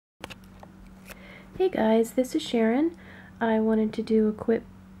Hey guys, this is Sharon. I wanted to do a quick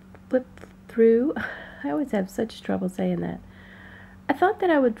flip through. I always have such trouble saying that. I thought that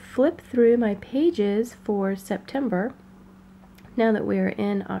I would flip through my pages for September, now that we are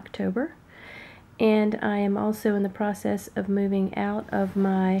in October. And I am also in the process of moving out of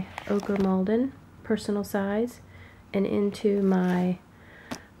my Ochre Malden personal size and into my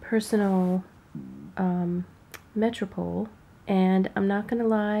personal Metropole. And I'm not going to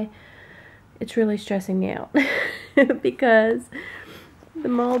lie, it's really stressing me out because the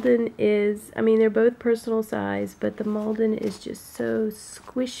Malden is, I mean, they're both personal size, but the Malden is just so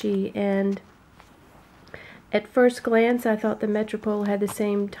squishy, and at first glance I thought the Metropole had the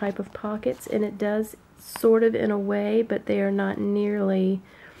same type of pockets, and it does sort of in a way, but they are not nearly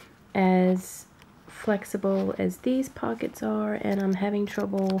as flexible as these pockets are, and I'm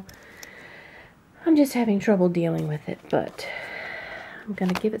just having trouble dealing with it, but I'm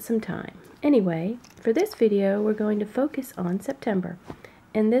gonna give it some time. Anyway, for this video, we're going to focus on September.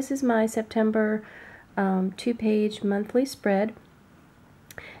 And this is my September 2-page monthly spread.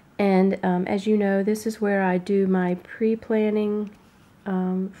 And as you know, this is where I do my pre-planning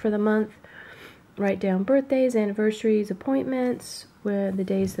for the month. Write down birthdays, anniversaries, appointments, the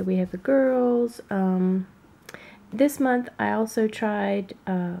days that we have the girls. This month, I also tried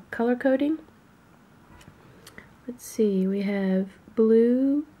color coding. Let's see, we have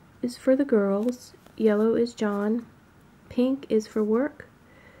blue is for the girls, yellow is John, pink is for work,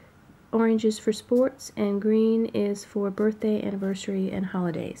 orange is for sports, and green is for birthday, anniversary, and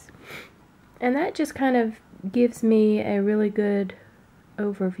holidays. And that just kind of gives me a really good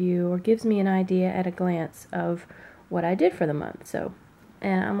overview, or gives me an idea at a glance of what I did for the month. So,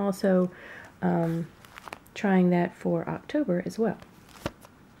 and I'm also trying that for October as well.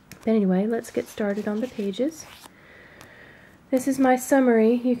 But anyway, let's get started on the pages. This is my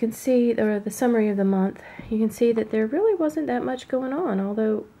summary. You can see, or the summary of the month. You can see that there really wasn't that much going on,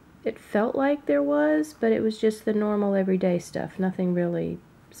 although it felt like there was, but it was just the normal everyday stuff, nothing really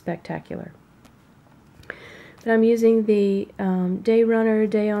spectacular. But I'm using the Day Runner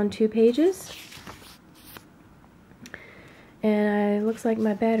Day on 2 pages, and it looks like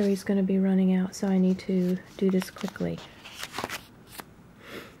my battery's going to be running out, so I need to do this quickly.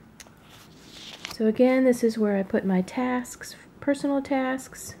 So again, this is where I put my tasks, personal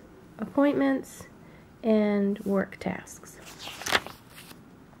tasks, appointments, and work tasks.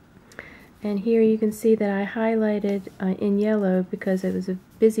 And here you can see that I highlighted in yellow because it was a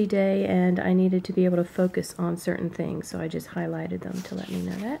busy day and I needed to be able to focus on certain things, so I just highlighted them to let me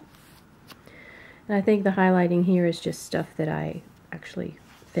know that. And I think the highlighting here is just stuff that I actually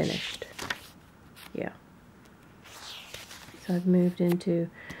finished. Yeah. So I've moved into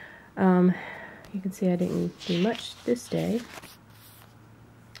you can see I didn't do much this day,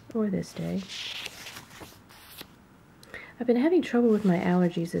 or this day. I've been having trouble with my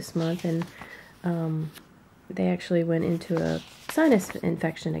allergies this month, and they actually went into a sinus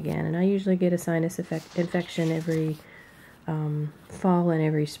infection again, and I usually get a sinus infection every fall and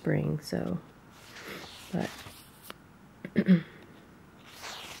every spring, so, but, so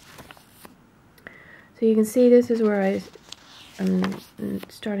you can see this is where I'm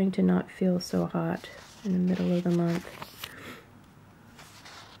starting to not feel so hot in the middle of the month.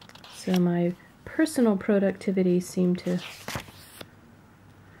 So my personal productivity seemed to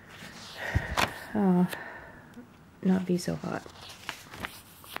not be so hot.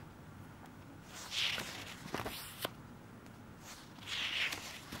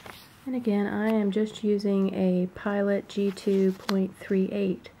 And again, I am just using a Pilot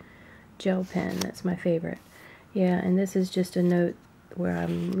G2.38 gel pen. That's my favorite. Yeah, and this is just a note where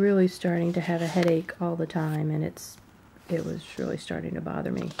I'm really starting to have a headache all the time, and it was really starting to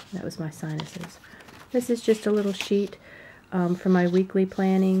bother me. That was my sinuses. This is just a little sheet for my weekly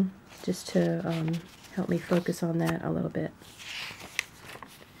planning, just to help me focus on that a little bit.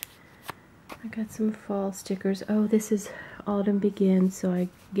 I got some fall stickers. Oh, this is Autumn Begins, so I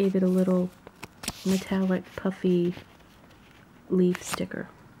gave it a little metallic puffy leaf sticker.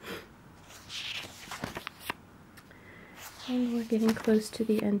 And we're getting close to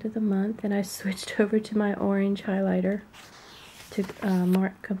the end of the month, and I switched over to my orange highlighter to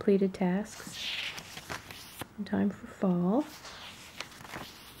mark completed tasks in time for fall.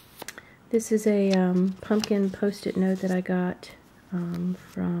 This is a pumpkin post-it note that I got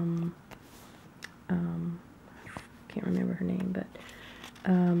from, I can't remember her name, but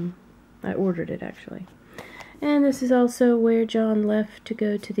I ordered it actually. And this is also where John left to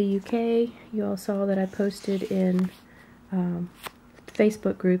go to the UK. You all saw that I posted in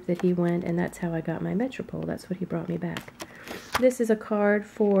Facebook group that he went, and that's how I got my Metropole. That's what he brought me back. This is a card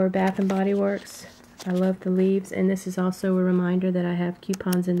for Bath and Body Works I love the leaves, and this is also a reminder that I have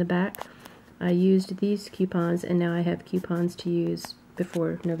coupons in the back. I used these coupons, and now I have coupons to use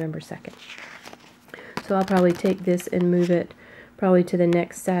before November 2nd. So I'll probably take this and move it probably to the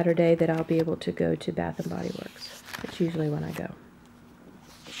next Saturday that I'll be able to go to Bath & Body Works. That's usually when I go.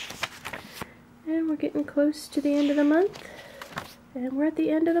 And we're getting close to the end of the month. And we're at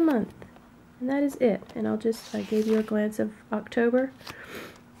the end of the month. And that is it. And I gave you a glance of October.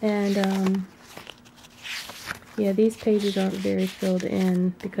 And, yeah, these pages aren't very filled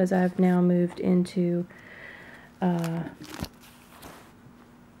in because I've now moved into,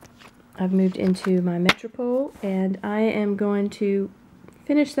 my Metropole, and I am going to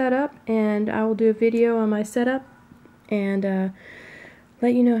finish that up, and I will do a video on my setup and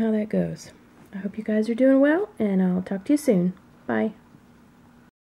let you know how that goes. I hope you guys are doing well, and I'll talk to you soon. Bye.